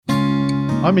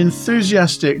I'm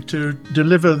enthusiastic to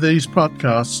deliver these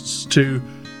podcasts to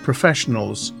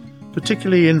professionals,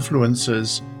 particularly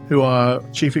influencers who are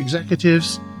chief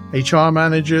executives, HR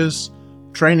managers,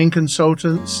 training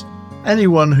consultants,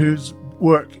 anyone whose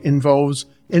work involves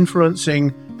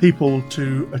influencing people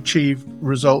to achieve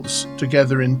results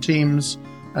together in teams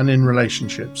and in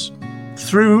relationships.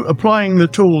 Through applying the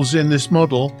tools in this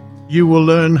model, you will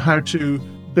learn how to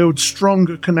build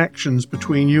stronger connections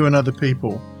between you and other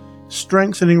people.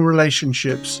 Strengthening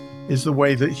relationships is the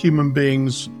way that human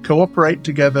beings cooperate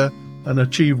together and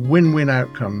achieve win-win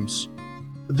outcomes.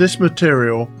 This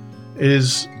material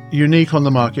is unique on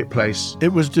the marketplace.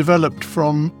 It was developed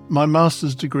from my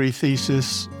master's degree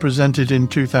thesis presented in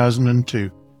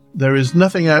 2002. There is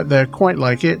nothing out there quite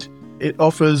like it. It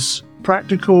offers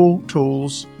practical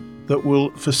tools that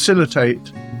will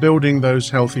facilitate building those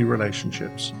healthy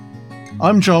relationships.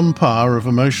 I'm John Parr of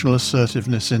Emotional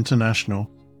Assertiveness International,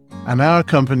 and our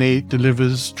company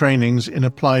delivers trainings in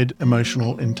applied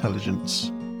emotional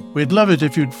intelligence. We'd love it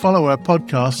if you'd follow our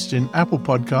podcast in Apple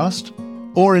Podcast,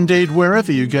 or indeed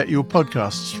wherever you get your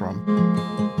podcasts from.